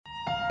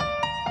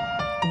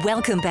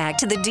Welcome back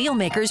to the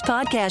Dealmakers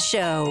Podcast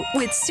Show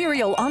with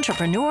serial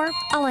entrepreneur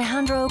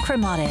Alejandro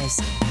Cremades,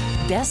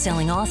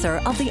 best-selling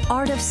author of The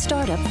Art of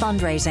Startup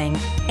Fundraising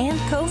and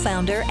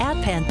co-founder at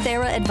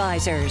Panthera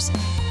Advisors.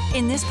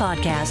 In this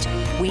podcast,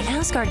 we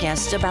ask our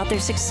guests about their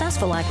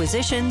successful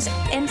acquisitions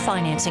and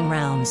financing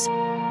rounds.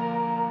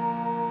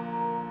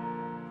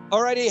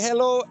 Alrighty,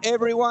 hello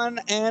everyone,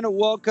 and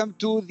welcome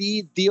to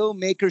the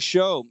Dealmaker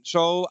Show.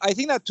 So I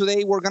think that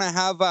today we're going to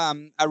have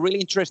a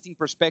really interesting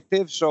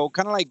perspective. So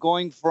kind of like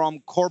going from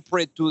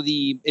corporate to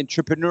the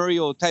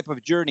entrepreneurial type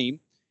of journey.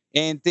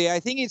 And I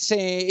think it's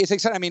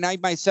exciting. I mean, I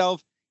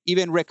myself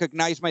even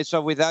recognize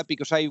myself with that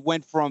because I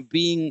went from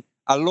being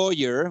a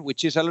lawyer,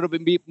 which is a little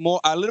bit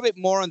more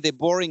on the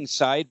boring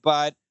side,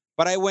 but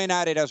I went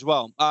at it as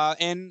well.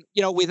 And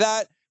you know, with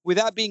that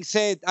being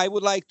said, I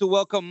would like to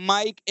welcome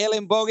Mike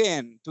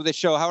Ellenbogen to the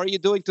show. How are you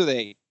doing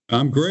today?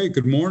 I'm great.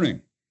 Good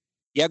morning.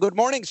 Yeah, good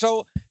morning.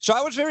 So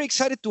I was very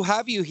excited to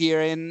have you here.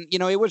 And, you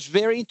know, it was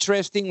very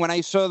interesting when I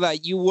saw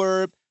that you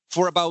were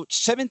for about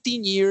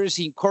 17 years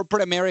in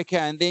corporate America,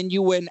 and then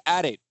you went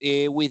at it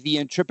with the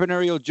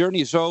entrepreneurial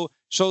journey. So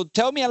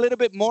tell me a little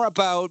bit more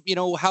about, you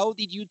know, how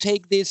did you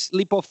take this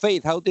leap of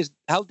faith? How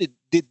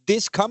did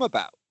this come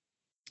about?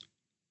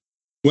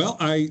 Well,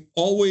 I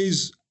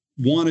always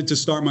wanted to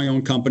start my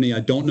own company.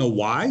 I don't know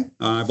why.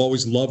 I've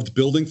always loved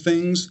building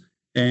things,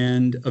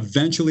 and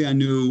eventually I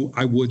knew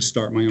I would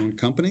start my own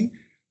company.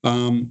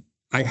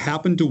 I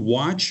happened to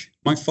watch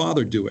my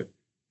father do it,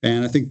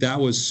 and I think that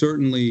was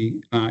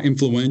certainly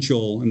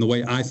influential in the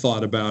way I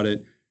thought about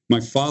it. My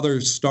father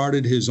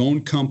started his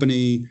own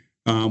company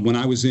when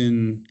I was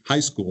in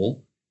high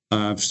school,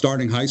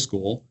 starting high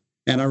school,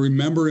 and I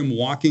remember him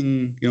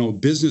walking, a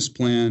business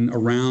plan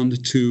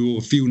around to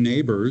a few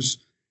neighbors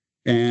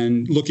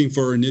and looking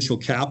for initial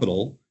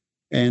capital.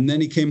 And then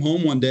he came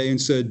home one day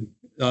and said,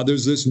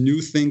 there's this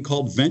new thing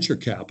called venture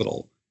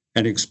capital,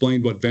 and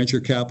explained what venture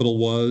capital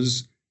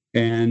was.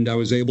 And I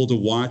was able to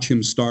watch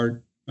him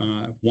start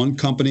one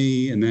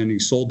company, and then he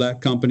sold that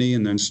company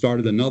and then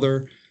started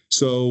another.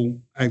 So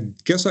I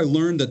guess I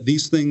learned that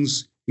these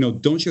things,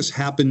 don't just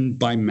happen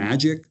by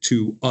magic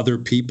to other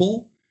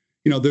people.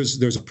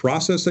 There's a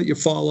process that you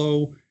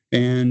follow.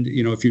 And,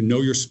 if you know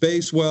your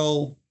space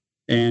well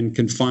and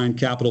can find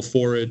capital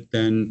for it,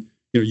 then,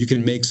 you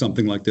can make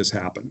something like this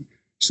happen.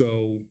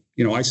 So,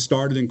 I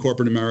started in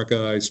corporate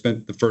America. I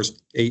spent the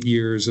first 8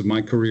 years of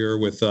my career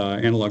with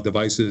Analog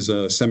Devices,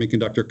 a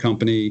semiconductor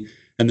company,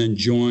 and then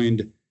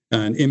joined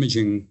an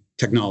imaging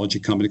technology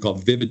company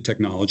called Vivid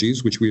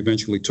Technologies, which we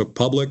eventually took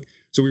public.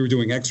 So we were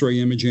doing X-ray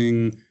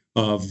imaging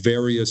of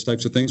various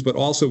types of things, but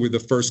also we're the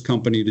first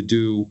company to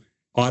do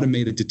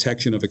automated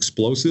detection of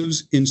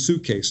explosives in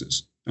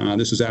suitcases.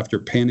 This is after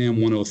Pan Am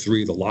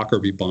 103, the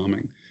Lockerbie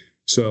bombing.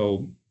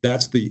 So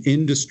that's the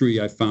industry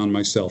I found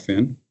myself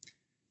in.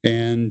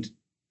 And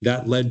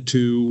that led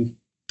to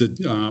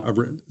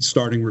the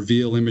starting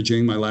Reveal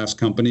Imaging, my last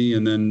company,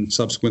 and then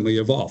subsequently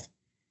Evolv.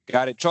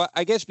 Got it. So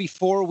I guess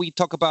before we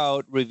talk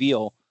about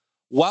Reveal,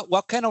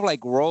 what kind of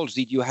like roles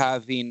did you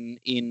have in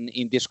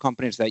these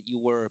companies that you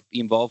were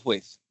involved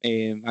with?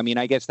 I mean,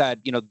 I guess that,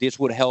 this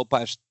would help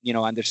us,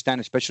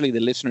 understand, especially the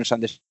listeners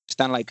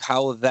understand like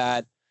how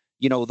that,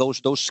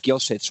 those skill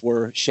sets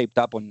were shaped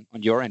up on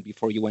your end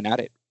before you went at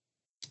it.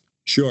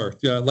 Sure.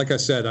 Yeah. Like I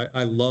said,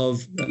 I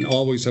love and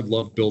always have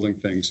loved building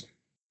things.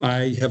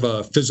 I have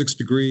a physics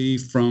degree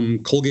from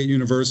Colgate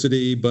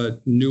University,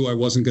 but knew I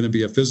wasn't going to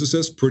be a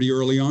physicist pretty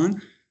early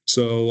on.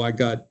 So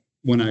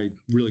when I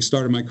really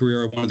started my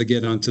career, I wanted to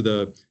get onto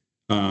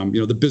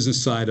the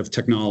business side of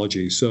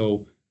technology.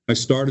 So I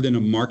started in a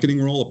marketing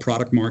role, a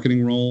product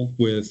marketing role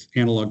with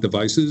Analog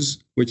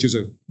Devices, which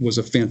was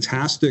a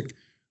fantastic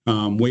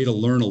way to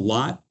learn a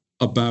lot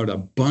about a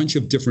bunch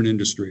of different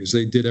industries.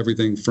 They did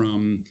everything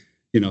from,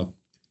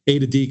 A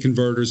to D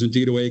converters and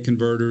D to A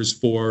converters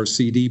for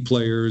CD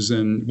players.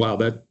 And wow,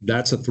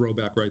 that's a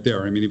throwback right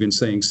there. I mean, even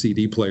saying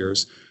CD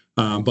players,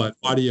 but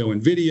audio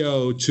and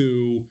video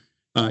to,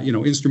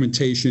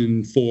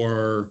 instrumentation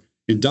for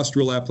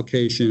industrial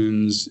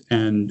applications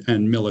and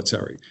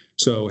military.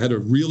 So had a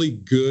really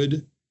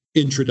good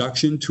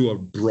introduction to a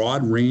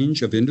broad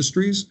range of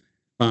industries.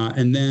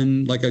 And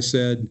then, like I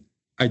said,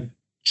 I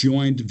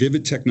joined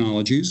Vivid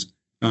Technologies.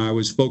 I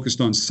was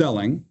focused on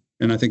selling.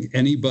 And I think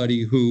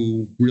anybody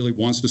who really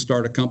wants to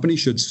start a company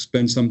should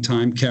spend some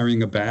time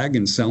carrying a bag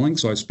and selling.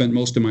 So I spent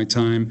most of my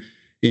time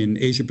in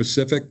Asia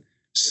Pacific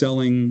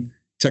selling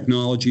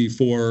technology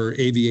for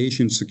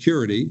aviation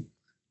security,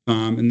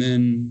 and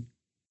then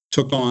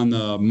took on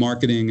the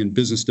marketing and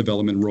business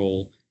development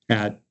role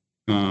at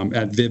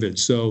Vivid.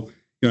 So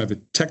I have a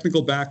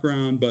technical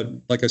background, but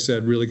like I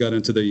said, really got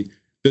into the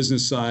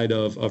business side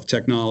of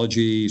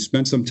technology,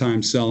 spent some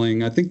time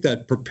selling. I think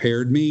that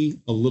prepared me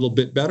a little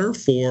bit better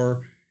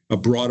for a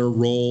broader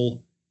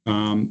role.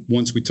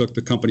 Once we took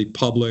the company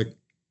public,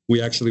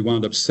 we actually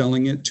wound up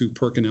selling it to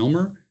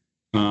PerkinElmer.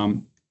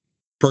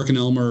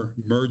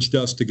 PerkinElmer merged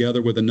us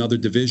together with another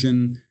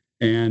division,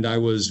 and I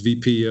was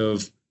VP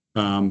of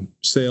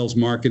sales,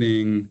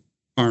 marketing,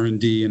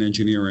 R&D, and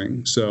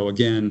engineering. So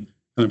again,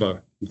 kind of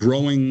a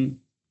growing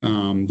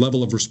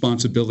level of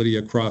responsibility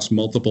across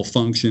multiple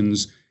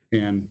functions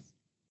and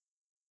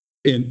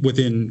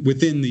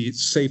within the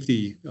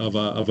safety of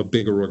a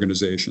bigger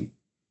organization.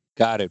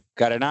 Got it.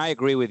 And I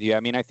agree with you. I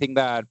mean, I think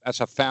that as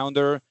a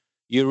founder,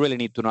 you really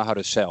need to know how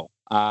to sell.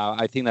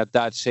 I think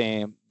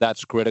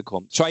that's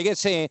critical. So I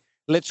guess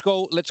let's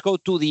go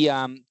to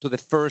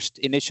the first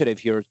initiative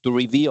here, to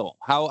Reveal.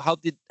 How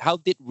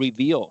did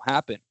Reveal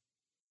happen?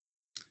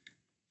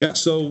 Yeah.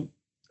 So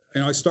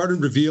I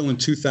started Reveal in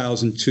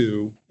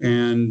 2002,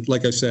 and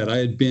like I said, I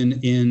had been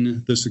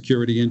in the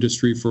security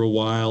industry for a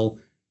while.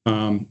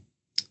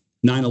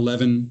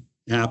 9/11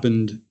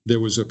 happened. There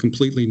was a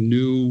completely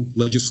new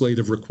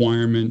legislative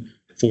requirement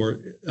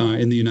for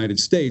in the United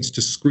States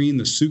to screen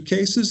the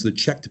suitcases, the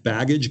checked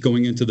baggage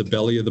going into the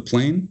belly of the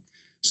plane.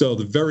 So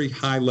the very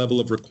high level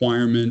of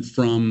requirement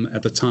from,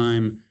 at the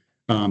time,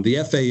 the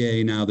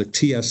FAA, now the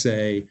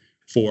TSA,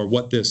 for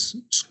what this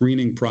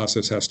screening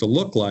process has to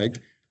look like,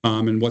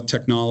 and what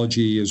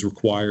technology is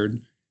required,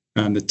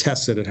 and the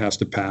tests that it has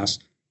to pass.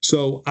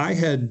 So I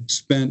had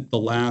spent the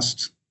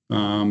last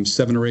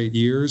 7 or 8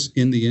 years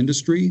in the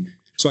industry.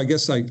 So I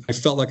guess I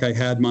felt like I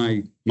had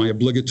my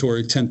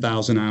obligatory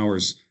 10,000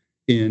 hours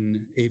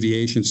in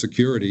aviation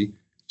security.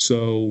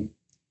 So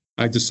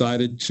I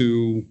decided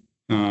to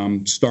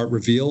start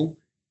Reveal.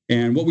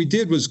 And what we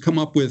did was come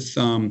up with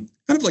kind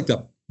of like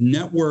the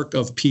network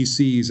of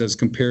PCs as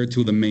compared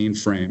to the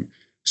mainframe.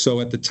 So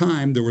at the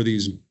time, there were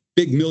these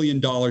big $1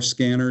 million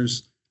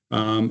scanners.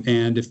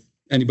 And if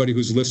anybody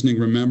who's listening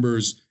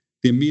remembers,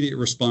 the immediate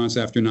response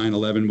after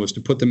 9/11 was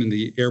to put them in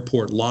the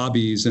airport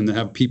lobbies and to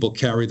have people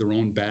carry their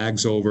own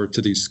bags over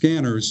to these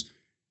scanners.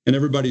 And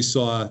everybody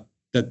saw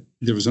that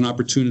there was an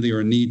opportunity or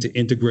a need to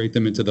integrate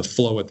them into the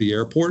flow at the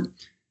airport.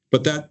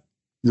 But that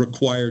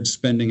required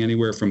spending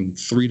anywhere from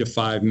 $3 to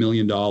 $5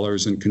 million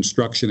in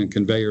construction and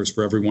conveyors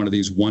for every one of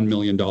these $1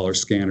 million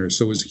scanners.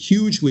 So it was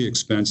hugely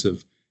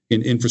expensive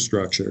in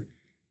infrastructure.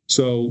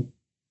 So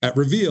at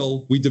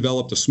Reveal, we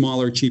developed a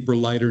smaller, cheaper,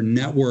 lighter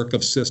network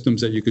of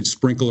systems that you could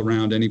sprinkle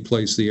around any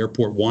place the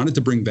airport wanted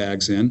to bring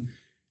bags in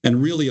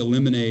and really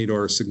eliminate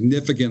or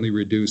significantly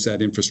reduce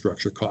that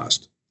infrastructure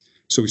cost.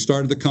 So we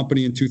started the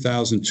company in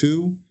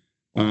 2002.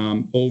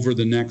 Over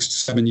the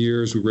next 7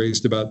 years, we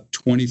raised about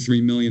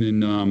 $23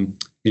 million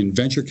in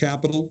venture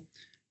capital,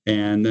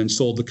 and then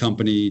sold the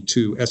company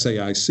to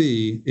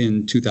SAIC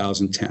in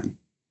 2010.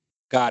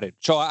 Got it.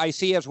 So I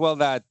see as well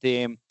that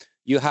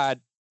you had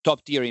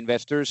top-tier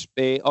investors,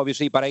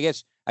 obviously, but I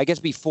guess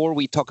before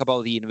we talk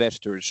about the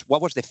investors,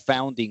 what was the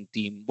founding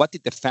team? What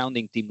did the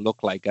founding team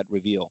look like at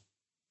Reveal?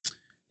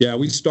 Yeah,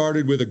 we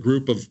started with a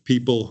group of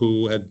people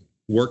who had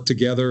worked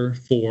together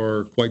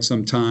for quite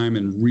some time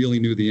and really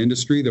knew the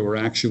industry. There were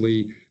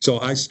actually, so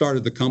I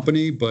started the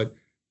company, but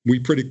we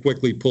pretty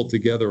quickly pulled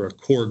together a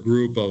core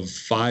group of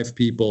 5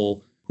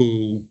 people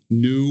who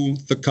knew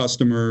the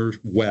customer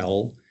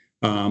well,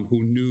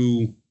 who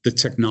knew the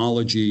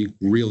technology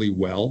really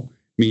well,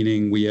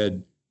 meaning we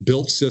had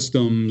built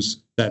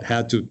systems that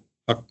had to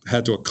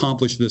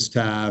accomplish this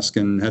task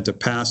and had to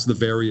pass the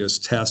various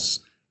tests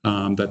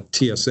that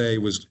TSA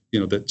was,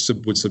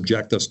 that would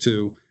subject us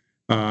to,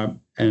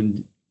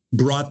 and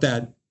brought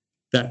that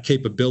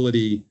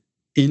capability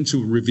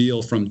into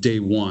Reveal from day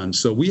one.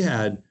 So we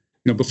had,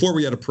 before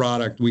we had a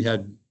product, we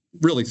had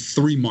really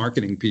 3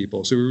 marketing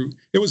people. So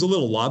it was a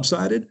little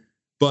lopsided,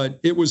 but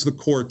it was the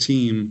core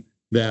team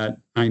that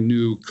I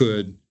knew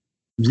could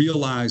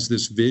realize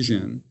this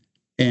vision.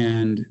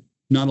 And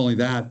not only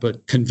that,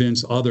 but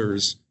convince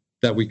others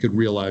that we could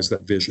realize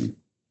that vision.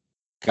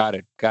 Got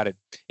it.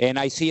 And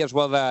I see as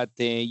well that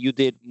you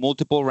did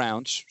multiple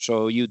rounds.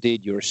 So you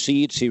did your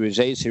seed, Series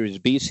A, Series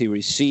B,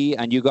 Series C,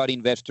 and you got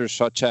investors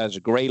such as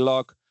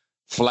Greylock,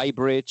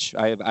 Flybridge.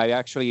 I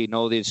actually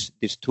know these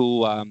 2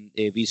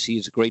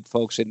 VCs, great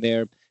folks in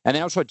there, and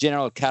then also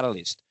General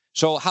Catalyst.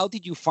 So how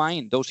did you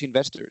find those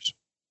investors?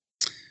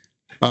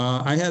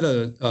 I had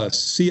a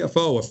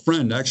CFO, a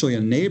friend, actually a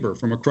neighbor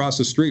from across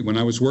the street. When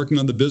I was working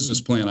on the business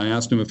plan, I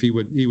asked him if he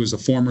was a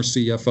former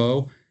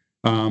CFO.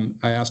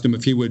 I asked him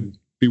if he would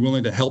be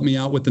willing to help me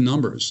out with the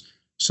numbers.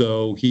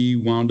 So he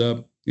wound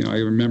up, I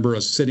remember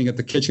us sitting at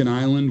the kitchen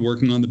island,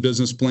 working on the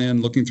business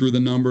plan, looking through the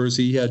numbers.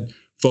 He had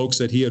folks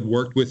that he had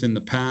worked with in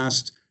the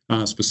past,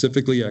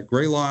 specifically at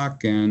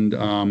Greylock and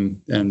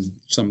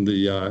some of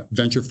the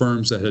venture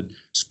firms that had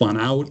spun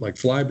out, like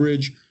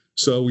Flybridge.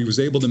 So we was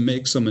able to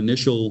make some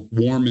initial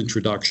warm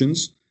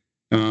introductions.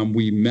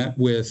 We met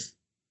with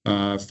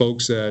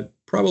folks at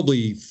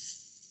probably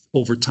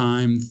over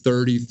time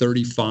 30,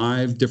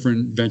 35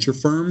 different venture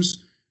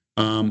firms.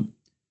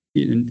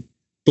 And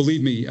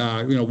believe me,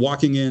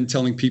 walking in,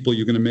 telling people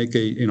you're going to make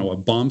a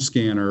bomb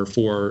scanner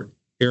for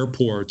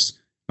airports.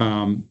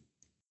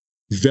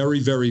 Very,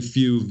 very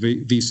few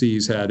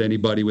VCs had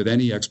anybody with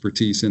any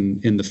expertise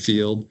in the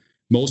field.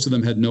 Most of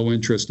them had no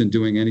interest in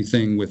doing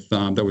anything with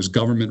that was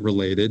government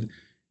related.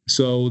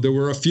 So there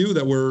were a few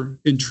that were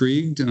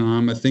intrigued.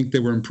 I think they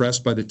were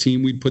impressed by the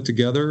team we'd put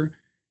together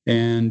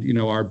and,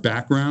 our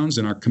backgrounds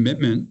and our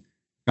commitment.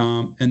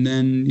 And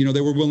then,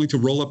 they were willing to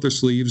roll up their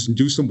sleeves and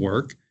do some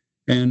work.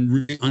 and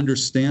really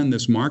understand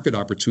this market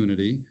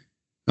opportunity,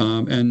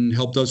 and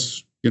helped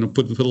us,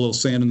 put a little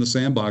sand in the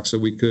sandbox so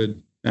we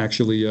could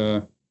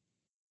actually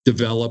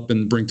develop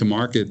and bring to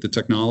market the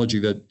technology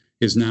that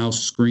is now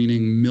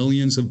screening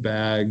millions of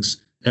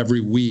bags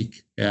every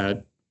week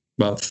at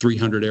about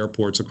 300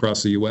 airports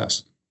across the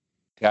U.S.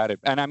 Got it.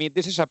 And I mean,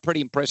 this is a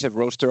pretty impressive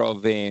roster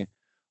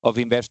of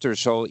investors.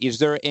 So is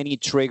there any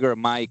trigger,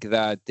 Mike,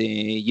 that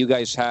you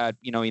guys had,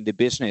 in the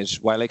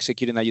business while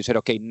executing that you said,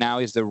 okay, now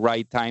is the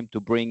right time to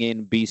bring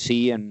in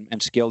VC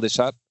and scale this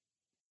up?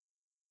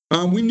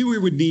 We knew we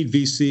would need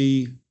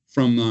VC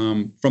from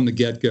the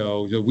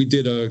get-go. We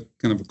did a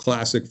kind of a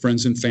classic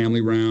friends and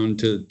family round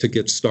to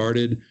get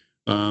started.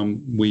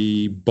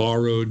 We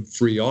borrowed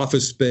free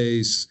office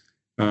space.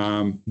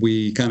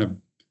 We kind of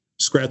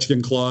scratched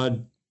and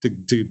clawed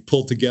to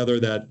pull together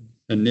that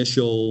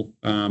initial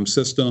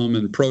system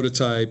and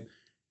prototype.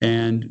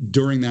 And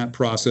during that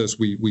process,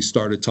 we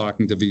started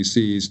talking to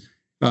VCs.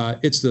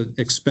 It's an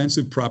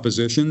expensive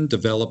proposition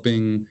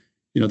developing.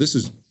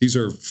 These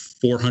are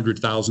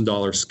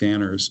 $400,000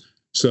 scanners.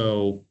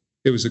 So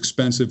it was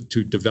expensive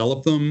to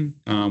develop them.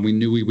 We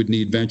knew we would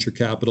need venture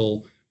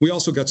capital. We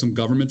also got some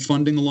government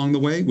funding along the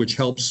way, which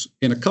helps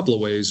in a couple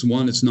of ways.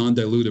 One, it's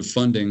non-dilutive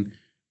funding,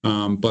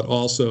 but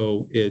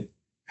also it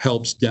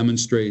helps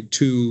demonstrate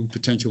to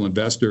potential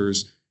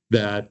investors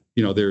that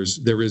there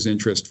is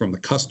interest from the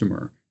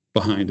customer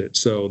behind it.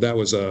 So that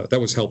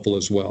was helpful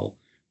as well.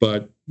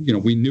 But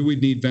we knew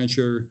we'd need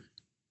venture.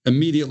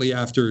 Immediately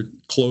after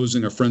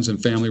closing our friends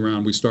and family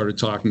round, we started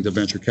talking to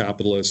venture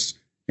capitalists,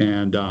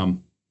 and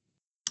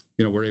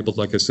we're able,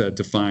 like I said,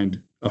 to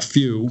find a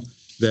few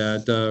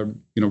that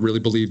really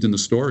believed in the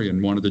story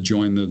and wanted to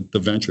join the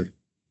venture.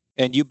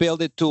 And you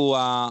built it to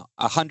over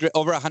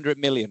 100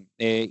 million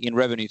in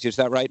revenues. Is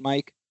that right,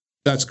 Mike?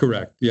 That's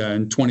correct. Yeah,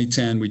 in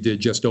 2010 we did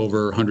just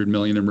over 100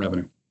 million in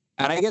revenue.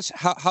 And I guess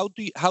how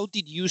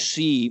did you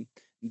see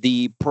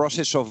the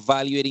process of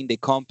valuating the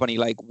company?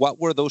 Like, what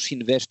were those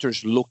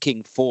investors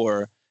looking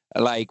for?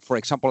 Like, for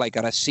example, like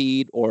at a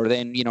seed, or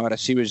then at a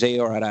Series A,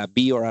 or at a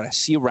B, or at a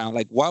C round.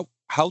 Like,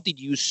 how did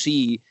you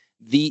see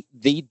the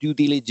due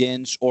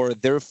diligence or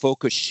their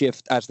focus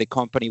shift as the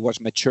company was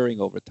maturing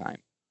over time?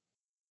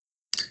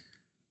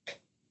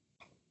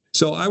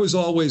 So I was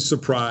always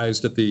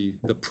surprised at the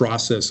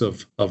process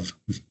of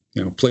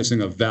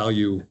placing a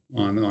value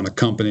on a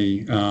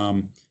company.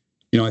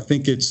 I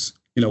think it's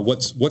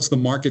what's the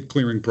market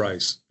clearing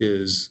price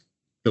is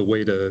the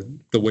way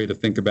to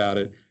think about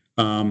it.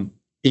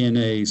 In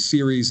a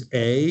Series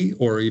A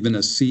or even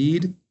a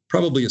seed,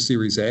 probably a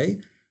Series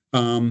A,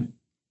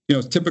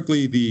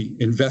 typically the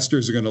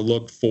investors are going to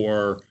look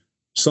for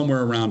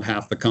somewhere around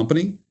half the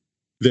company.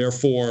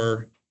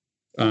 Therefore,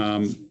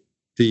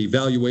 the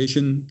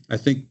valuation, I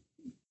think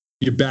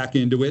you back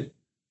into it.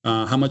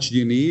 How much do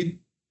you need?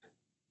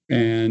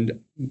 And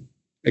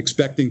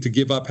expecting to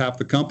give up half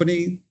the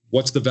company,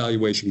 what's the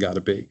valuation got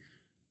to be?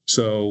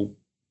 So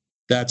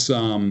that's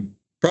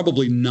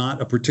probably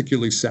not a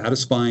particularly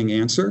satisfying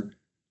answer,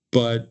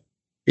 but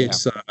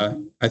it's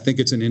I think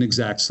it's an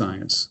inexact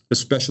science,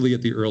 especially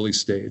at the early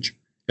stage.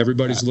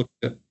 Everybody's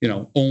looking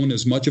to own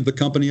as much of the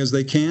company as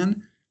they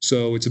can,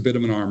 so it's a bit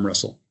of an arm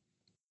wrestle.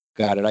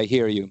 Got it. I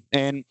hear you.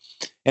 And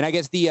I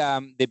guess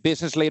the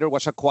business later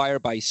was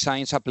acquired by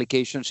Science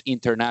Applications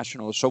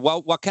International. So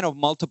what kind of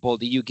multiple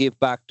do you give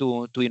back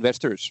to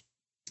investors?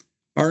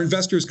 Our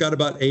investors got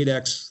about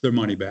 8x their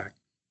money back.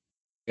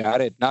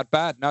 Got it. Not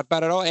bad. Not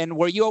bad at all. And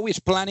were you always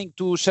planning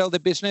to sell the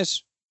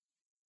business?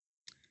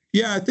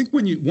 Yeah, I think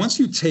once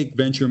you take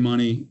venture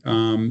money,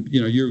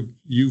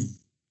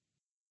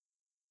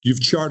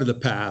 you've charted a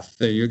path.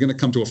 You're going to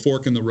come to a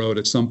fork in the road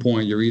at some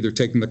point. You're either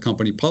taking the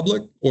company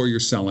public or you're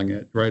selling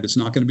it, right? It's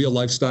not going to be a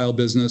lifestyle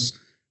business.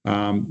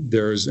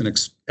 There's an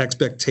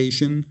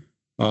expectation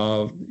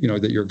of,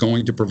 that you're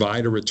going to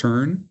provide a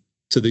return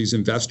to these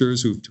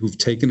investors who've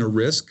taken a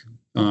risk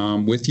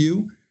with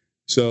you.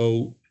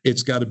 So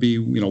it's got to be,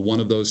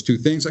 one of those two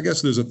things. I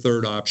guess there's a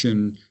third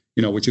option,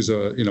 which is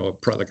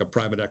like a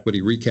private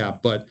equity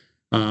recap. But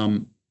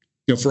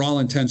for all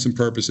intents and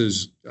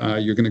purposes,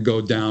 you're going to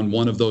go down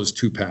one of those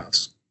two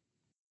paths.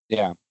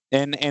 Yeah.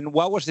 And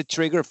what was the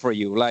trigger for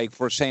you? Like,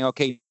 for saying,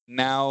 okay,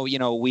 now,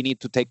 we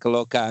need to take a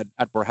look at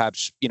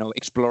perhaps,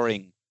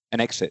 exploring an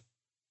exit?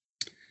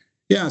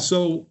 Yeah.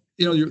 So,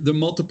 the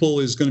multiple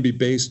is going to be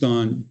based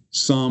on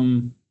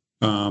some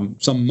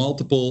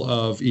multiple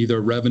of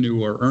either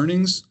revenue or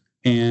earnings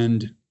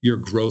and your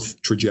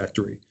growth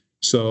trajectory.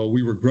 So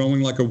we were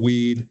growing like a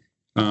weed.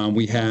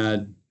 We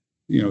had,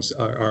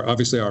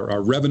 obviously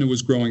our revenue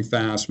was growing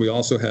fast. We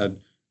also had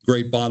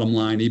great bottom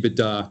line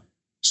EBITDA.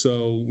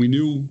 So we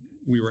knew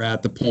we were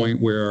at the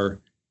point where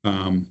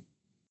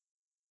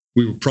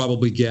we would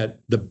probably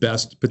get the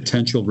best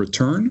potential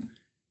return.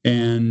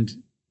 And,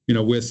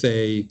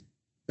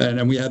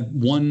 and we had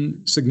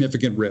one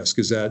significant risk,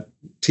 is that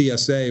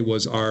TSA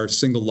was our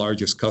single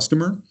largest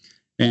customer.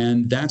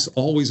 And that's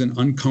always an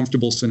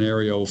uncomfortable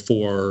scenario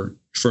for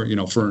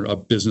a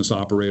business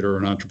operator or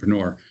an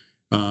entrepreneur.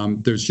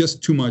 There's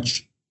just too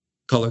much,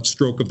 call it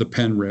stroke of the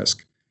pen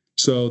risk.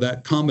 So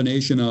that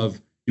combination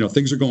of,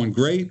 things are going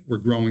great, we're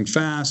growing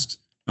fast.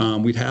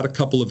 We've had a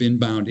couple of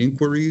inbound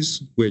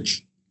inquiries,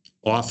 which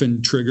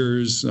often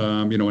triggers,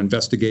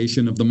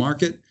 investigation of the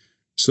market.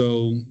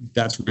 So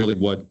that's really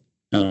what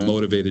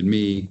motivated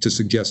me to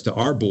suggest to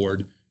our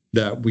board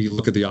that we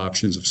look at the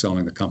options of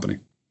selling the company.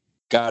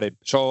 Got it.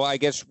 So I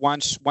guess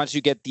once you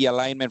get the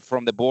alignment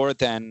from the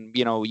board and,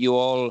 you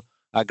all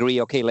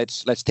agree, okay,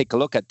 let's take a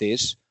look at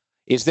this.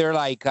 Is there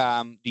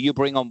do you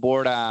bring on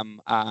board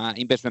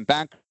investment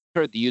banker?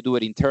 Do you do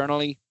it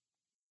internally?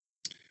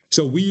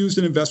 So we used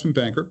an investment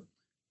banker,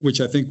 which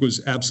I think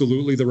was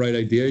absolutely the right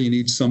idea. You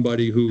need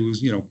somebody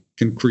who's,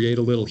 can create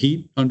a little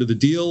heat under the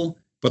deal,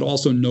 but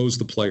also knows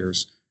the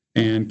players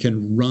and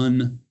can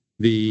run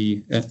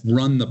the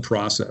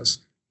process.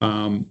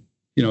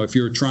 If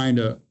you're trying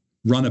to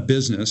run a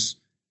business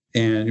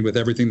and with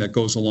everything that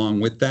goes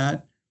along with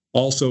that,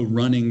 also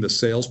running the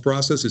sales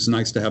process, it's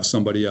nice to have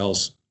somebody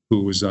else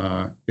who's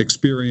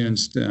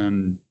experienced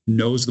and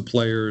knows the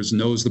players,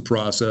 knows the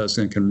process,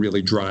 and can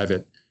really drive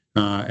it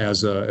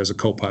as a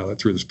co-pilot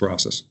through this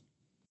process.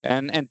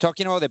 And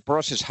talking about the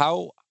process,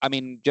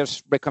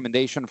 just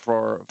recommendation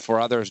for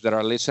others that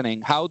are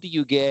listening, how do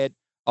you get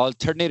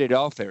alternative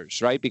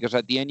offers, right? Because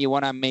at the end, you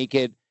want to make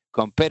it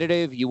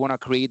competitive. You want to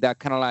create that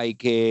kind of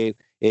like a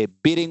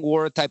bidding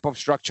war type of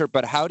structure.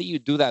 But how do you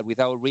do that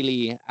without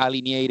really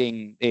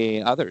alienating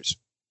others?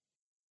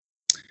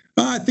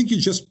 I think you're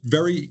just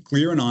very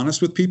clear and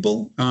honest with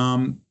people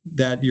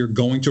that you're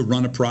going to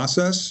run a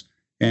process,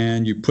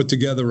 and you put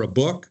together a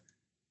book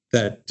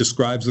that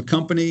describes the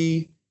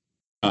company.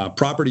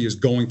 Property is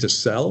going to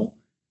sell.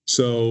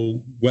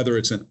 So whether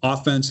it's an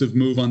offensive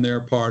move on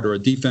their part or a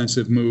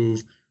defensive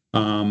move,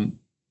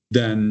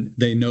 then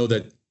they know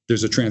that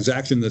there's a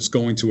transaction that's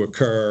going to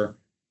occur.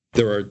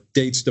 There are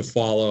dates to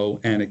follow,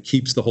 and it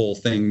keeps the whole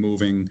thing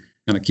moving,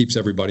 and it keeps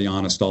everybody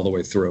honest all the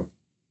way through.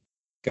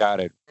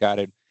 Got it.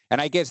 And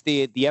I guess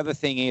the other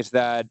thing is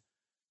that,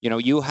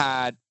 you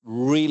had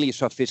really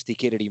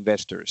sophisticated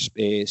investors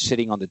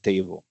sitting on the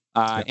table.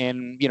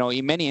 And,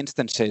 in many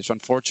instances,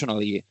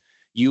 unfortunately,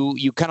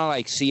 you kind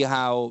of see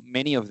how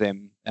many of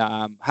them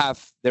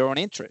have their own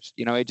interest.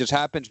 It just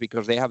happens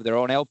because they have their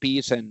own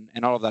LPs and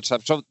all of that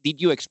stuff. So did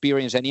you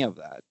experience any of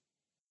that?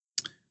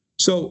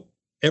 So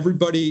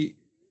everybody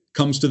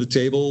comes to the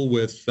table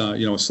with,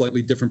 a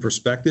slightly different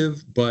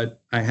perspective.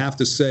 But I have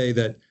to say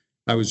that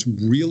I was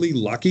really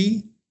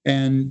lucky.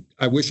 And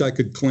I wish I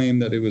could claim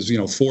that it was,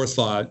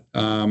 forethought.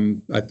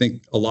 I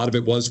think a lot of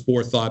it was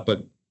forethought,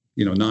 but,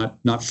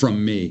 not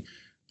from me.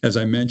 As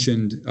I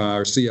mentioned,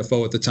 our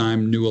CFO at the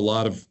time knew a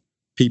lot of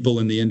people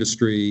in the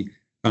industry.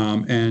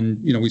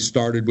 And we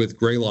started with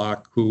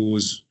Greylock, who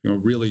was,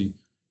 really,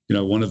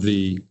 one of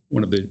the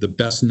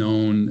best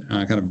known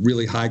kind of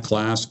really high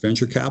class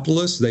venture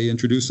capitalists. They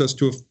introduced us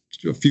to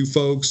a few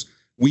folks.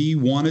 We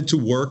wanted to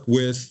work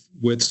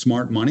with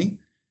smart money,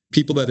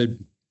 people that had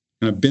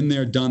been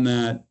there, done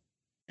that,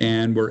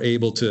 and were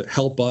able to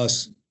help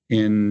us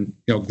in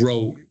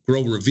grow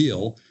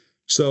Reveal.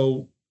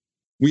 So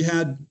we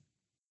had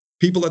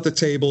people at the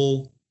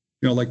table,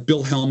 like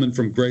Bill Hellman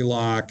from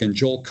Greylock and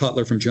Joel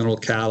Cutler from General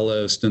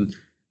Catalyst and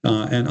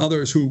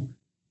others who,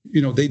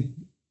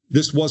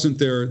 this wasn't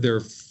their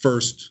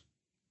first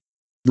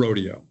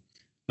rodeo.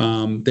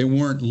 They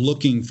weren't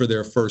looking for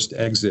their first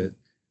exit.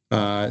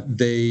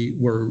 They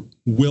were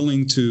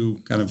willing to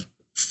kind of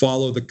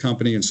follow the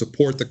company and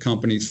support the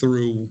company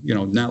through,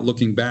 not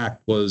looking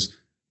back was,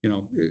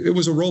 it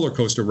was a roller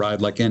coaster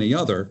ride like any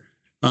other.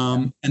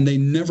 And they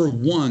never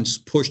once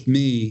pushed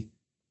me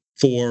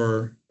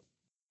to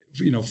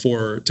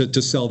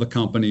sell the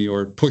company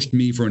or pushed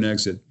me for an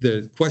exit.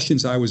 The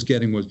questions I was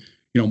getting was,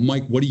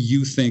 Mike, what do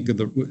you think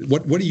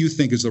what do you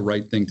think is the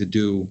right thing to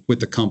do with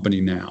the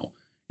company now?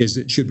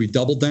 Should we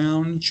double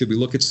down? Should we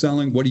look at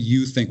selling? What do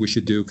you think we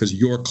should do? Because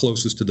you're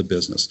closest to the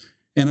business.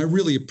 And I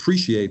really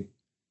appreciate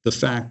the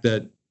fact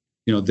that,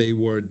 they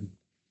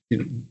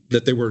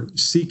were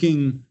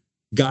seeking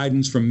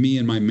guidance from me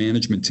and my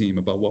management team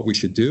about what we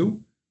should do,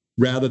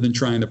 rather than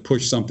trying to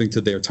push something to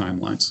their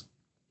timelines.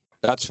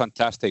 That's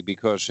fantastic,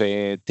 because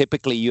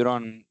typically you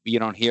don't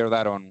hear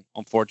that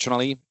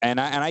unfortunately. And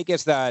I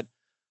guess that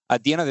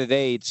at the end of the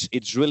day,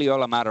 it's really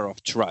all a matter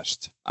of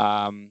trust.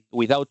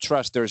 Without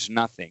trust, there's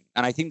nothing.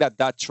 And I think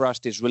that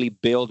trust is really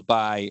built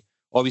by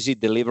obviously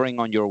delivering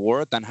on your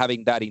word and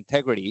having that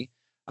integrity.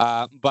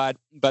 But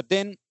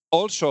then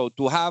also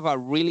to have a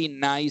really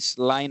nice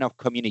line of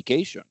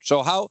communication.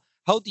 So how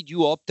did you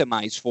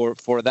optimize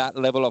for that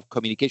level of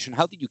communication?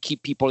 How did you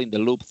keep people in the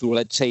loop through,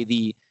 let's say,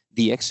 the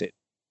exit?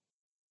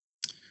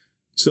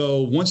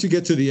 So once you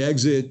get to the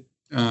exit,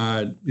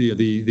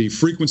 the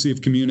frequency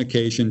of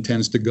communication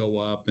tends to go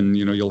up, and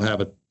you'll have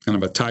a kind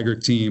of a tiger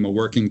team, a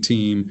working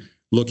team,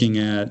 looking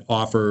at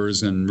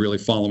offers and really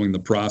following the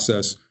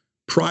process.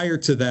 Prior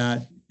to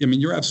that,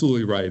 you're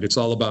absolutely right. It's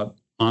all about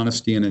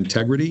honesty and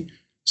integrity.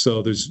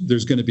 So there's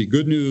going to be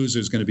good news,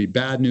 there's going to be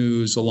bad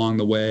news along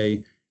the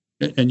way,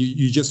 and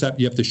you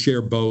have to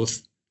share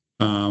both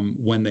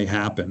when they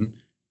happen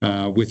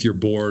with your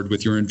board,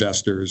 with your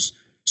investors.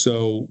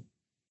 So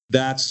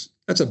that's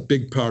a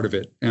big part of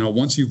it.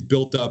 Once you've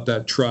built up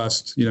that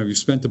trust, you've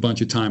spent a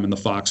bunch of time in the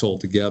foxhole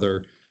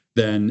together.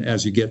 Then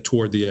as you get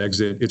toward the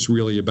exit, it's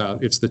really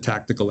it's the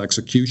tactical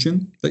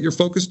execution that you're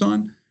focused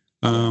on,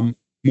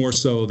 more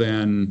so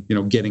than,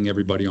 getting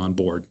everybody on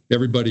board.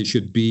 Everybody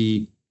should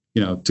be,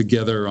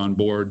 together on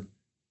board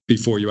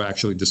before you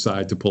actually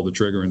decide to pull the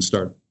trigger and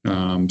start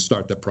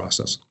that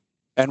process.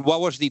 And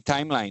what was the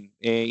timeline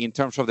in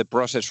terms of the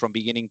process from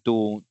beginning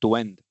to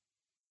end?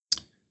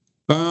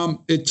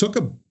 It took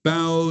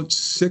about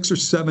 6 or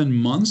 7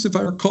 months, if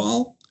I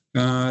recall,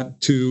 from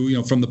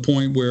the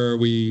point where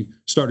we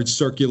started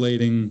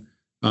circulating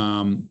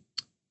the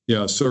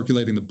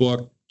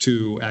book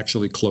to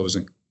actually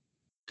closing.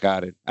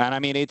 Got it. And I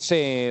mean, it's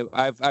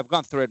I've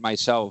gone through it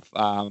myself.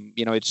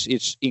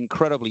 It's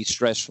incredibly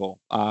stressful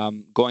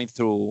going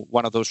through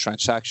one of those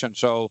transactions.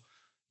 So,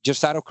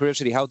 just out of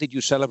curiosity, how did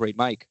you celebrate,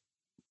 Mike?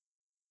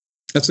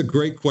 That's a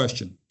great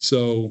question.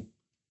 So,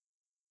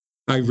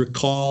 I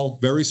recall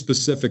very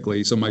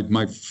specifically. So,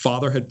 my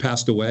father had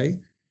passed away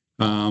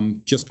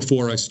just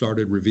before I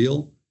started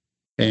Reveal,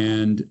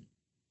 and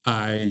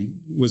I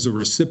was a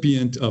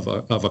recipient of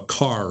a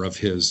car of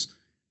his.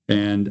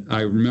 And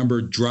I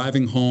remember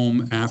driving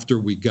home after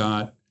we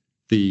got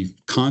the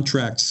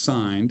contract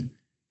signed,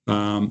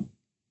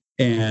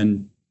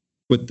 and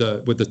with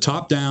the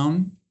top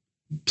down,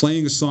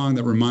 playing a song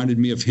that reminded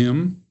me of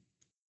him,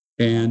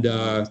 and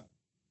I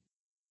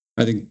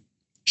think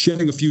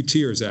shedding a few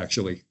tears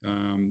actually,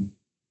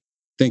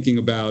 thinking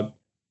about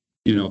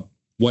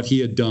what he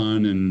had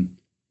done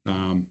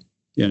and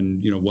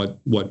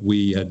what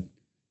we had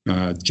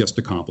just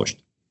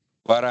accomplished.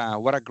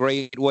 What a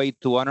great way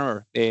to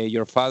honor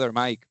your father,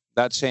 Mike.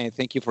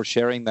 Thank you for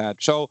sharing that.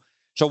 So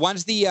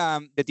once the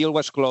deal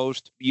was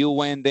closed, you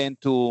went then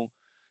to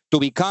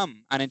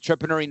become an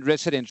entrepreneur in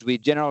residence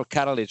with General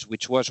Catalyst,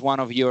 which was one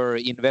of your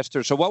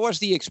investors. So what was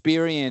the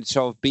experience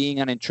of being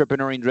an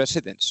entrepreneur in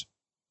residence?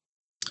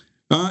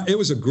 It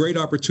was a great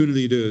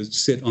opportunity to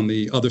sit on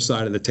the other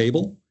side of the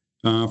table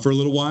for a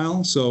little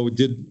while. So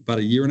did about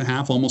 1.5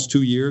 years, almost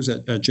 2 years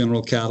at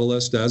General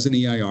Catalyst as an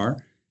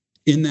EIR.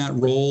 In that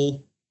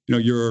role,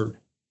 you're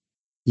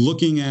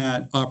looking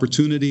at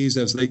opportunities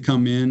as they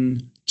come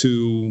in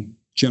to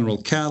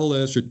General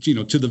Catalyst or,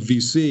 to the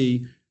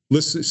VC,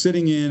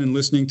 sitting in and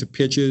listening to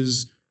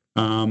pitches,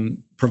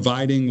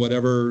 providing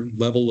whatever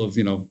level of,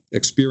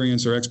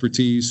 experience or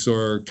expertise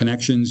or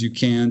connections you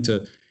can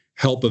to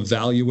help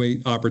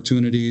evaluate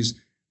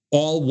opportunities,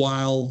 all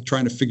while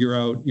trying to figure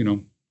out,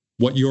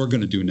 what you're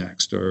going to do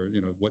next, or,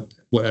 what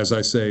as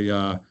I say,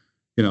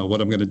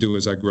 what I'm going to do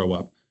as I grow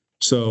up.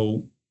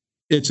 So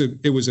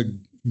it was a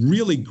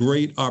really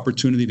great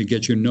opportunity to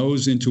get your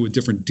nose into a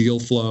different deal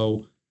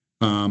flow,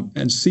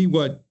 and see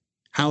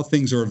how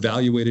things are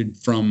evaluated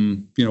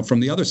from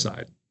the other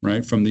side,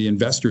 right? From the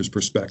investor's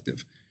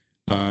perspective.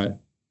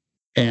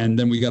 And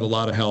then we got a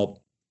lot of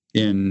help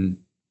in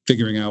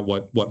figuring out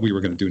what we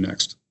were going to do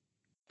next.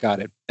 Got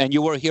it. And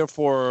you were here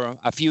for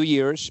a few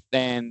years,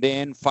 and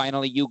then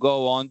finally you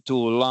go on to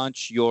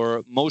launch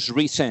your most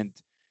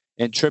recent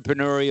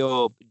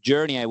entrepreneurial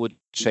journey, I would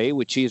say,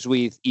 which is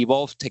with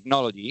Evolv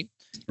Technology.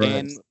 Right.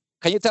 And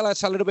can you tell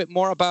us a little bit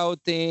more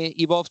about the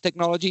Evolv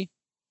Technology?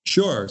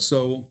 Sure.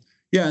 So,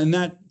 in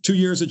that 2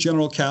 years at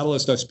General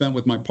Catalyst, I spent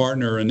with my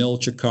partner, Anil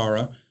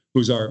Chikara,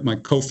 who's my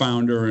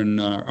co-founder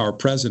and our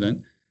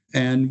president.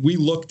 And we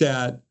looked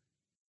at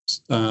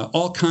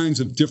all kinds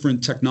of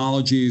different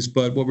technologies,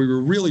 but what we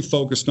were really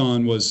focused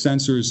on was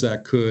sensors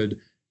that could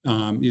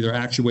either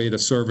actuate a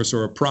service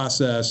or a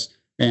process.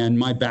 And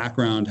my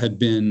background had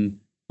been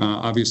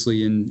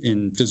obviously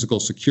in physical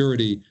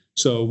security.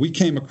 So we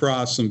came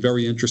across some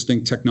very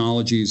interesting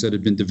technologies that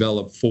had been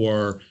developed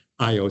for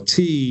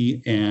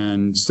IoT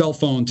and cell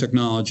phone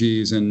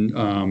technologies and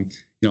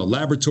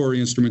laboratory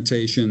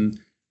instrumentation.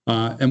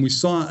 And we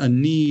saw a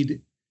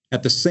need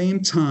at the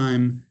same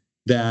time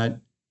that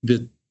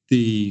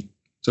the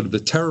sort of the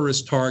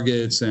terrorist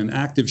targets and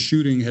active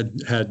shooting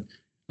had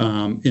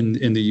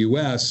in the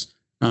U.S.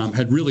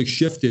 Had really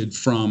shifted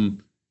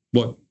from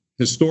what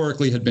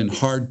historically had been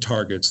hard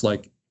targets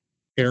like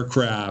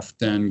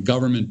aircraft and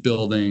government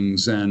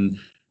buildings and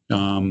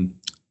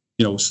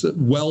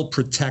well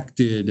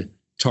protected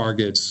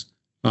targets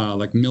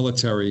like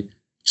military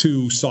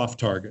to soft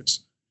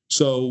targets.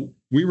 So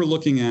we were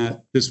looking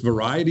at this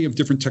variety of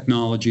different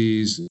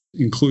technologies,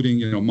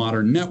 including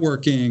modern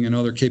networking and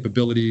other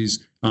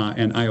capabilities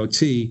and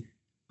IoT,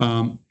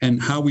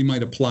 and how we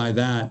might apply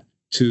that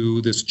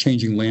to this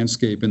changing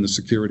landscape in the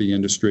security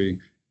industry.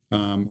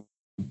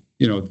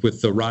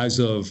 With the rise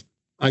of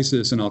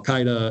ISIS and Al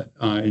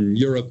Qaeda in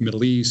Europe,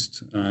 Middle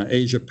East,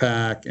 Asia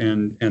Pac,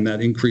 and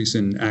that increase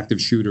in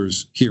active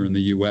shooters here in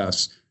the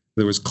U.S.,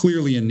 there was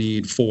clearly a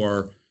need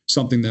for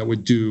something that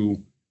would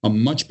do a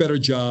much better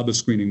job of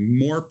screening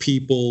more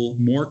people,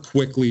 more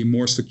quickly,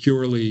 more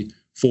securely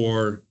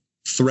for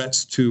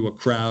threats to a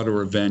crowd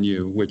or a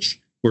venue, which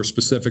were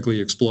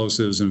specifically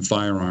explosives and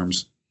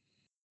firearms.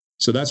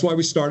 So that's why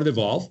we started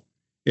Evolv,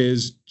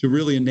 is to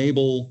really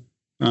enable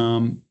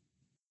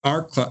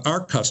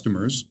our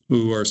customers,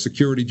 who are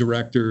security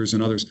directors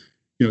and others,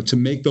 to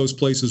make those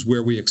places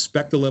where we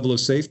expect a level of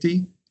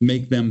safety,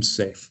 make them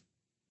safe.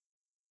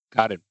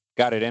 Got it.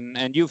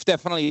 And you've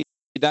definitely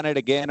done it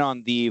again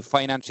on the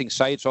financing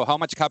side. So how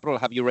much capital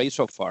have you raised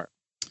so far?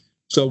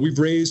 So we've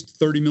raised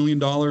 $30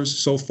 million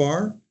so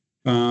far,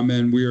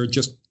 and we are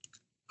just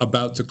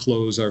about to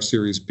close our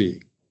Series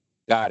B.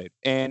 Got it.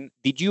 And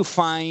did you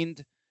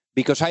find,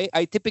 because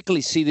I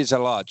typically see this a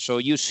lot, so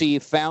you see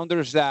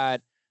founders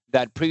that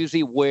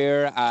previously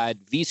were at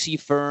VC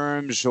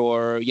firms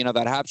or,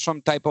 that have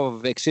some type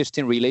of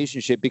existing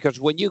relationship, because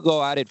when you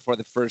go at it for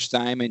the first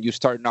time and you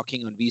start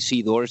knocking on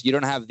VC doors, you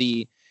don't have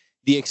the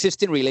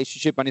existing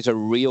relationship, and it's a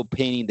real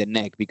pain in the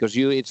neck because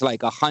it's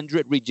like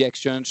 100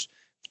 rejections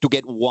to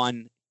get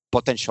one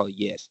potential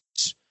yes.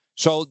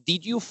 So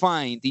did you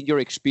find in your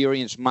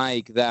experience,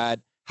 Mike, that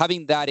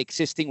having that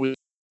existing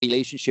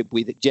relationship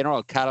with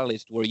General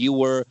Catalyst, where you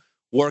were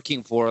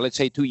working for, let's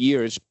say, 2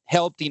 years,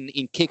 helped in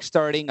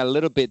kickstarting a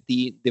little bit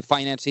the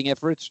financing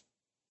efforts?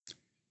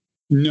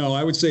 No,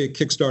 I would say it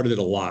kickstarted it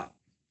a lot.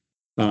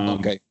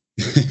 Okay.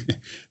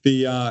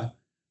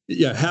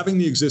 Having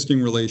the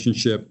existing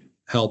relationship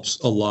helps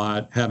a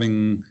lot.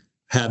 Having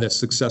had a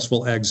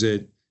successful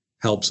exit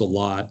helps a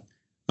lot.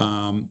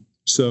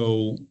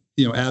 So,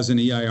 as an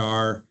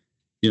EIR,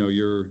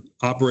 your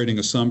operating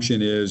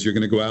assumption is you're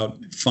going to go out,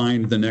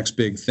 find the next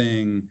big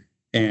thing,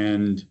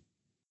 and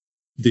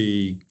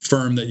the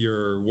firm that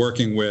you're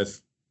working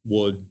with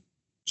would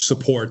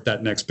support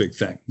that next big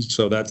thing.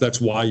 So that's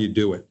why you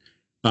do it.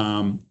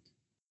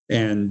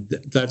 And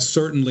that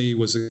certainly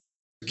was the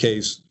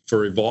case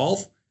for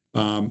Evolv.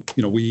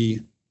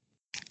 We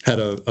had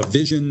a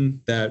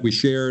vision that we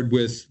shared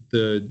with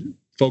the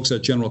folks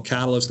at General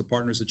Catalyst, the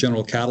partners at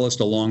General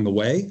Catalyst along the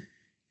way.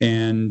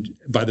 And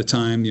by the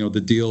time, the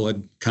deal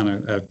had kind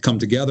of come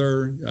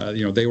together,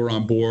 they were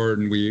on board,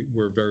 and we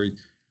were very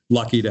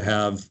lucky to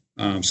have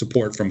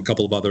support from a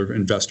couple of other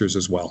investors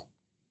as well.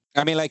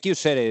 I mean, like you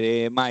said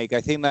it, Mike,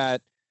 I think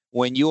that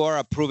when you are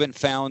a proven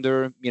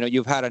founder,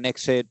 you've had an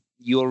exit,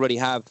 you already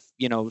have,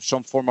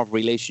 some form of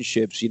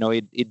relationships,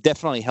 it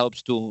definitely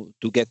helps to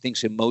get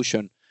things in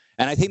motion.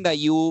 And I think that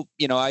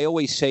I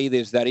always say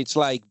this, that it's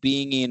like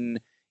being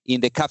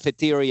in the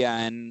cafeteria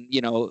and,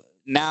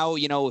 now,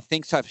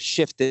 things have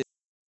shifted,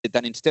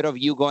 and instead of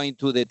you going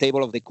to the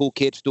table of the cool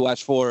kids to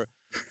ask for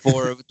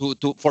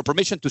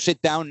permission to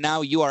sit down,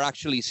 now you are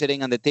actually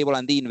sitting on the table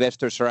and the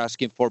investors are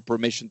asking for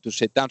permission to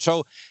sit down.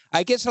 So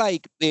I guess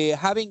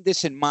having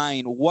this in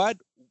mind, what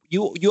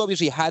you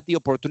obviously had the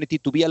opportunity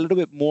to be a little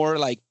bit more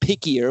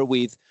pickier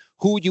with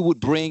who you would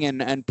bring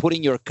and put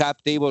in your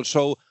cap table.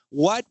 So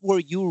what were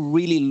you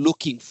really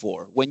looking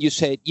for when you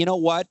said,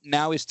 what,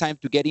 now it's time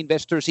to get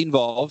investors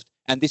involved,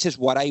 and this is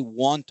what I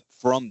want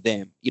from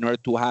them in order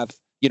to have,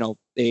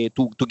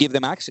 to give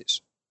them access?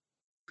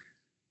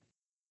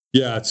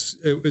 Yeah,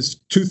 it was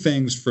two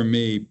things for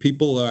me: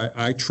 people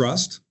I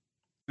trust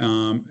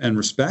and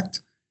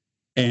respect,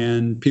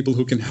 and people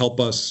who can help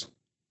us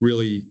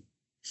really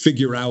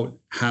figure out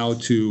how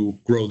to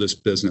grow this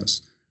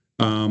business.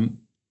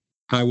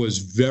 I was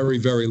very,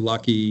 very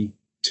lucky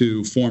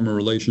to form a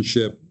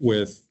relationship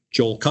with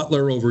Joel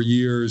Cutler over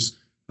years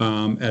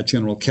at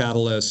General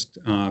Catalyst.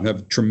 I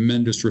have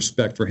tremendous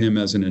respect for him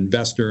as an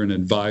investor and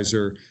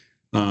advisor.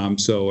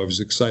 So I was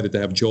excited to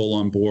have Joel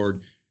on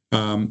board.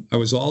 I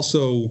was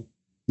also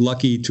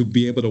lucky to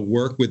be able to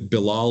work with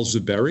Bilal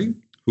Zuberi,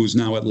 who's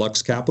now at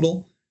Lux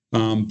Capital.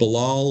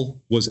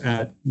 Bilal was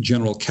at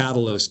General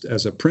Catalyst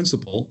as a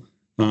principal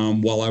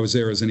while I was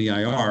there as an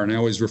EIR, and I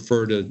always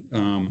refer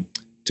to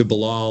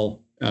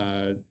Bilal,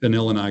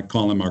 Anil and I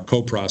call him our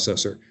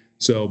co-processor.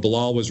 So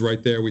Bilal was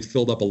right there. We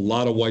filled up a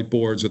lot of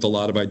whiteboards with a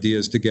lot of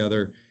ideas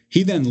together.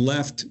 He then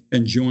left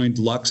and joined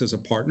Lux as a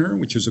partner,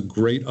 which is a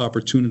great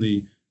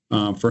opportunity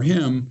for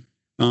him.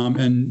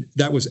 And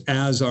that was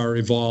as our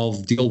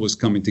Evolv deal was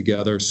coming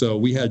together. So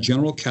we had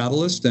General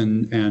Catalyst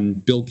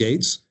and Bill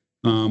Gates,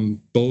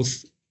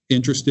 both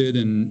interested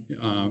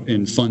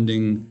in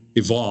funding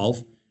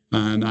Evolv.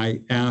 And I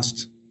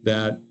asked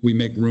that we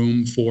make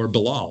room for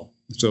Bilal,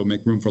 so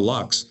make room for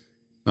Lux,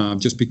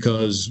 just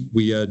because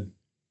we had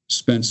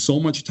spent so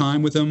much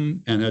time with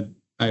him, and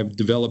I have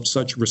developed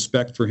such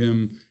respect for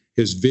him,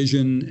 his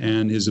vision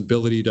and his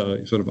ability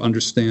to sort of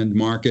understand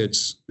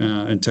markets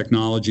and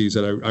technologies,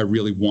 that I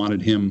really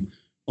wanted him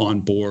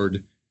on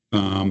board,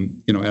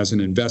 as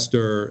an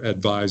investor,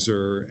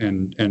 advisor,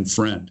 and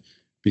friend,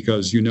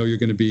 because you're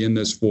going to be in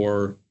this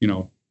for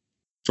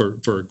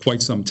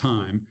quite some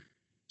time.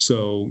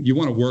 So you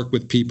want to work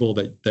with people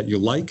that you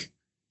like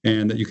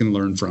and that you can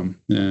learn from.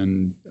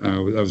 And I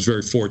was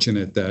very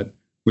fortunate that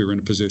we were in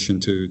a position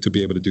to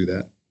be able to do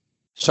that.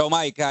 So,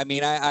 Mike, I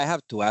mean, I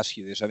have to ask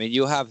you this. I mean,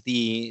 you have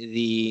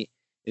the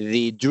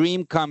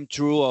dream come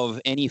true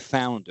of any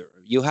founder.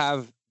 You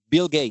have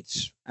Bill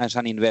Gates as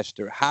an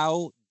investor.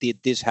 How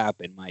did this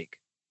happen, Mike?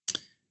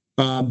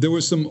 There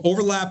was some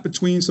overlap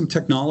between some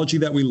technology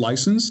that we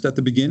licensed at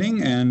the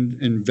beginning and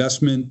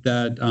investment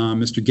that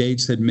Mr.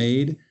 Gates had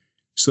made.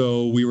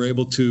 So we were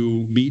able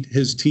to meet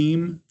his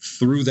team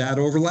through that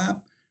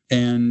overlap.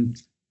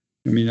 And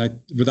I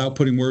mean, without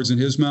putting words in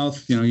his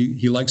mouth, he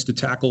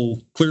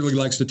clearly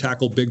likes to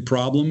tackle big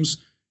problems.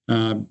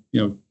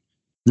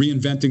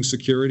 Reinventing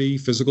security,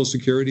 physical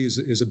security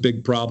is a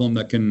big problem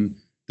that can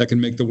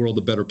make the world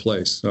a better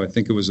place. So I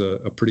think it was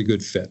a pretty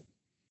good fit.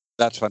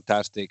 That's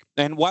fantastic.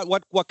 And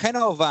what kind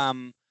of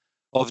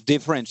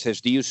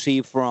differences do you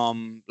see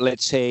from,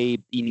 let's say,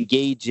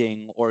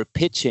 engaging or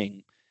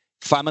pitching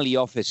family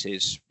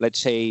offices? Let's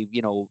say,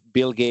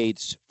 Bill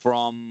Gates,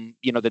 from,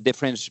 the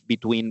difference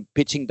between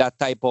pitching that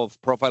type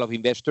of profile of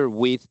investor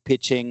with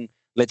pitching,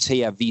 let's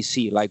say, a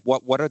VC. Like,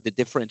 what are the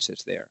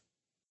differences there?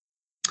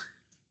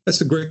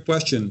 That's a great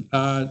question.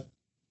 I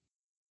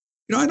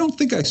don't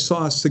think I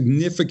saw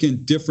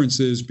significant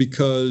differences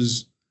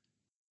because,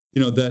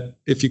 that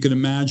if you can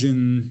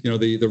imagine,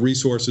 the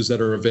resources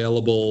that are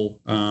available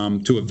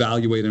to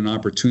evaluate an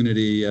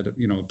opportunity at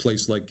a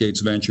place like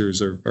Gates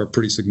Ventures are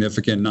pretty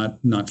significant,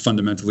 not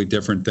fundamentally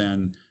different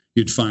than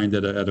you'd find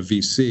at a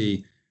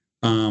VC.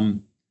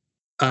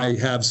 I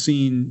have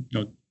seen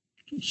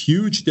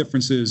huge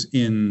differences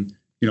in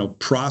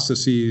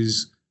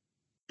processes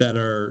that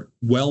are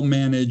well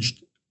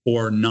managed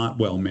or not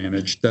well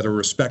managed, that are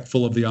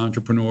respectful of the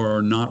entrepreneur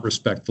or not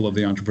respectful of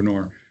the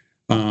entrepreneur.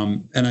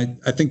 And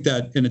I think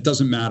that, and it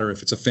doesn't matter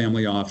if it's a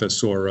family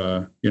office or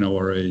a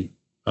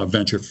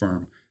venture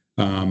firm.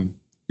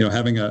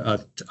 Having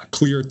a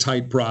clear,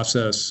 tight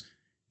process,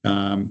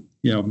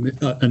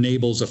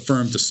 enables a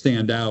firm to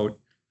stand out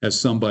as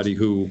somebody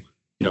who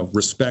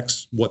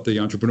respects what the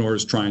entrepreneur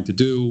is trying to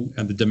do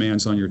and the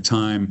demands on your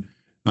time,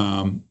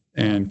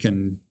 and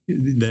can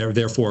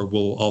therefore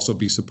will also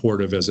be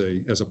supportive as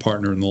a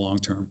partner in the long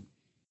term.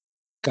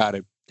 Got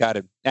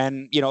it.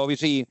 And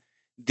obviously,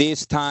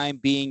 this time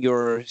being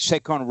your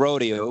second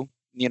rodeo,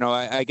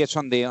 I guess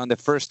on the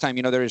first time,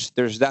 there's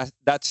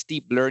that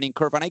steep learning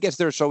curve, and I guess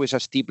there's always a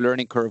steep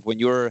learning curve when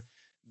you're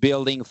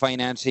building,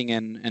 financing,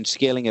 and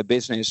scaling a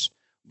business.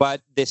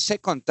 But the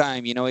second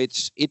time,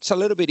 it's a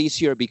little bit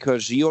easier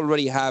because you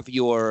already have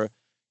your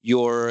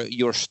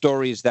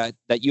stories that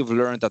you've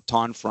learned a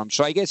ton from.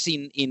 So I guess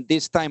in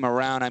this time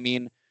around, I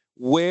mean,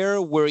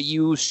 where were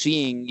you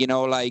seeing,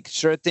 like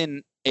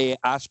certain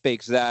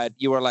aspects that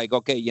you were like,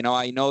 okay,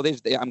 I know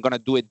this, I'm going to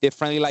do it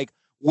differently. Like,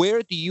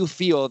 where do you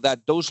feel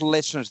that those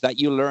lessons that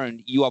you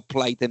learned, you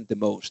applied them the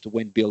most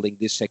when building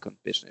this second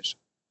business?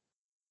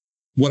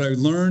 What I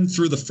learned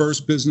through the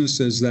first business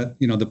is that,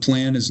 the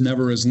plan is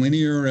never as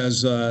linear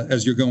as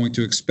you're going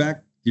to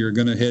expect. You're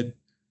going to hit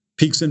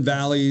peaks and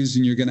valleys,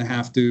 and you're going to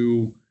have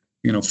to,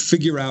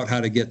 figure out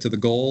how to get to the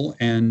goal.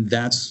 And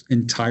that's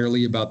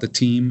entirely about the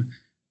team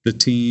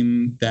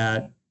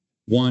that,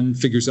 one,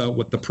 figures out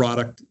what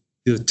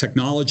the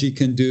technology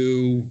can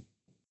do,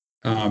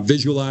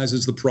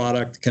 visualizes the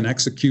product, can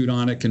execute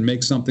on it, can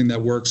make something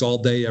that works all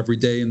day, every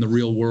day in the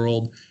real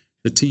world.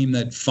 The team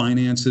that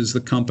finances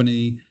the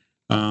company.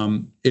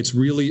 It's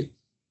really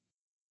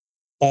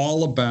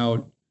all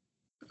about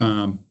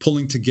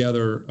pulling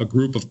together a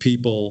group of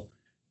people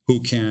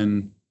who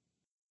can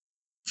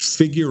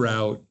figure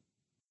out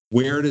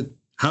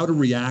how to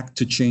react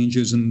to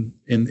changes in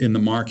the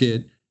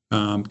market,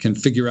 can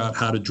figure out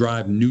how to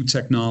drive new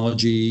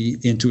technology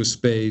into a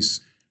space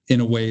in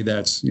a way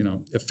that's,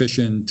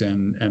 efficient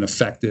and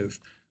effective.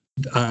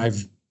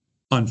 I've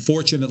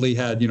unfortunately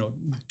had,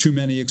 too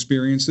many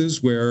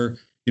experiences where,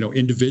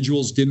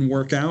 individuals didn't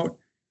work out,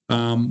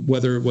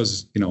 whether it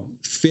was,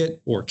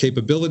 fit or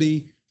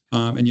capability,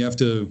 and you have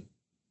to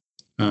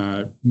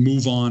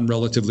move on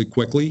relatively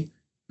quickly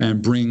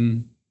and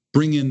bring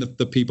in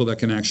the people that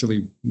can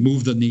actually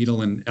move the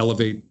needle and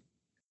elevate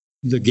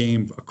the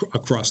game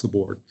across the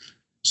board.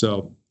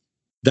 So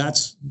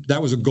that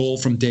was a goal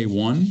from day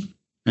one.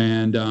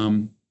 And,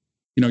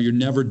 you're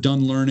never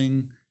done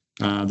learning.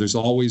 There's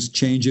always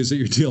changes that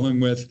you're dealing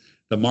with.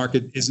 The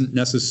market isn't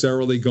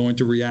necessarily going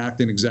to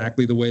react in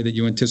exactly the way that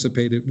you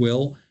anticipate it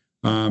will.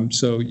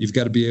 So you've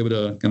got to be able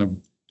to kind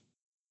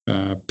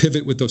of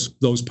pivot with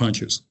those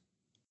punches.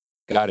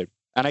 Got it.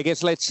 And I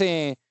guess let's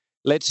say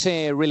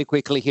really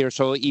quickly here.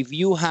 So if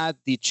you had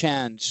the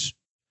chance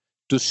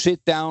to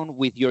sit down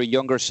with your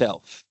younger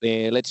self,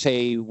 let's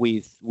say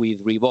with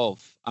Revolv,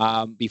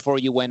 before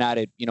you went at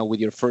it, with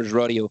your first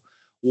rodeo,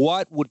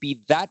 what would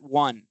be that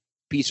one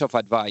piece of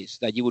advice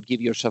that you would give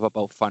yourself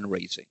about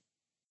fundraising?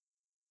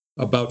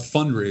 About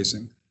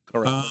fundraising?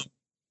 Correct.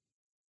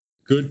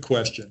 Good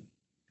question.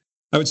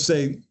 I would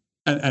say,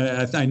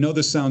 and I know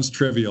this sounds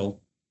trivial,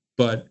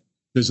 but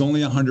there's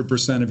only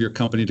 100% of your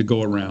company to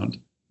go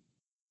around.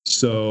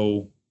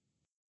 So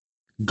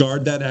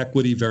guard that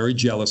equity very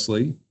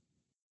jealously.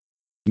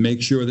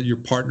 Make sure that you're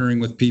partnering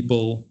with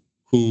people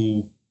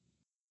who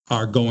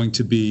are going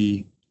to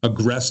be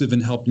aggressive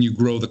in helping you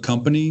grow the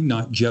company,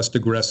 not just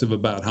aggressive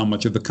about how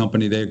much of the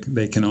company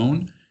they can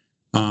own,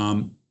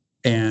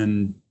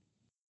 and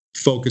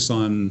focus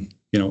on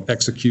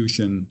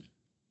execution.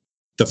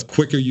 The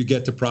quicker you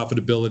get to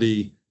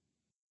profitability,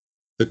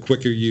 the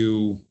quicker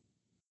you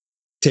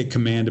take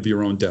command of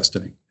your own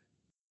destiny.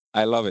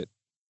 I love it.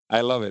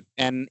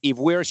 And if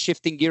we're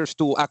shifting gears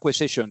to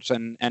acquisitions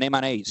and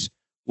M&As,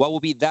 what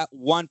would be that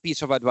one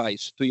piece of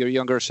advice to your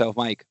younger self,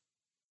 Mike?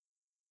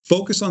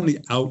 Focus on the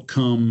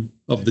outcome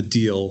of the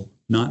deal,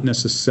 not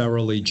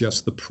necessarily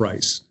just the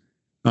price.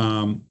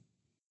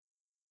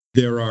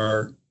 There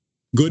are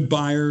good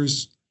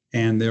buyers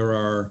and there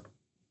are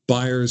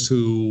buyers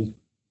who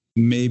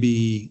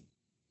may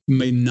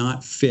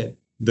not fit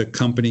the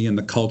company and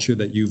the culture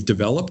that you've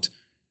developed.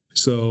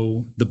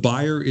 So the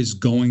buyer's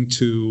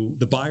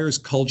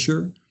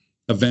culture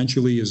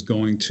eventually is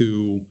going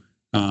to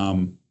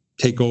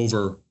take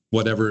over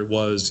whatever it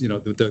was,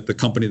 the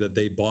company that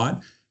they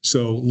bought.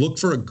 So look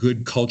for a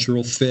good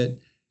cultural fit.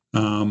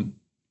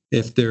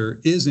 If there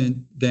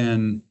isn't,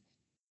 then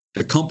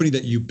the company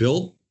that you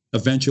built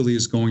eventually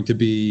is going to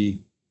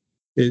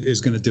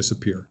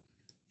disappear.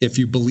 If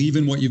you believe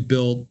in what you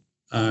built,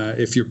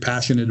 if you're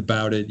passionate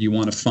about it, you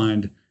want to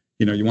find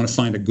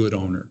a good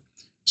owner.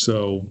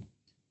 So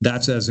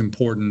that's as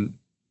important,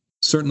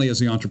 certainly as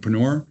the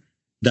entrepreneur.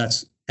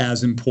 That's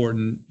as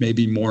important,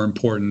 maybe more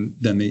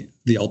important than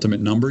the ultimate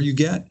number you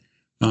get.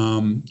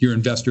 Your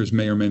investors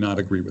may or may not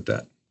agree with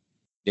that.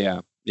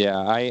 Yeah,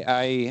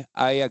 I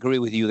agree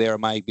with you there,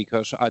 Mike,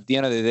 because at the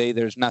end of the day,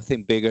 there's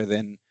nothing bigger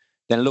than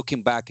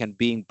looking back and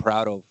being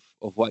proud of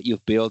what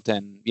you've built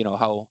and,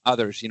 how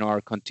others,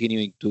 are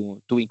continuing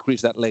to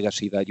increase that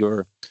legacy that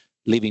you're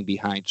leaving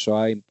behind. So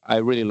I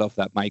really love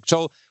that, Mike.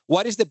 So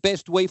what is the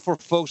best way for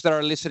folks that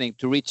are listening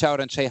to reach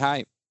out and say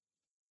hi?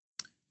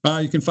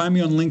 You can find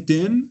me on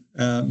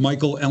LinkedIn,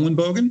 Michael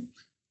Ellenbogen.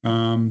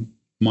 I'm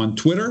on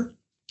Twitter.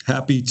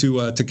 Happy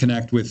to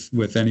connect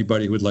with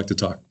anybody who would like to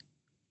talk.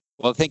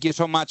 Well, thank you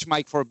so much,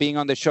 Mike, for being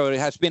on the show. It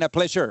has been a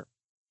pleasure.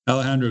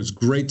 Alejandro, it's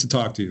great to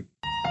talk to you.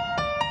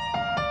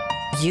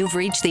 You've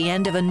reached the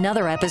end of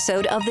another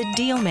episode of the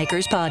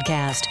Dealmakers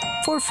Podcast.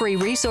 For free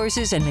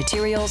resources and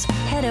materials,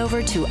 head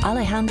over to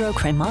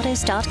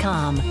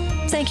alejandrocremades.com.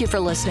 Thank you for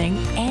listening,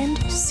 and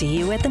see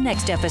you at the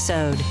next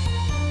episode.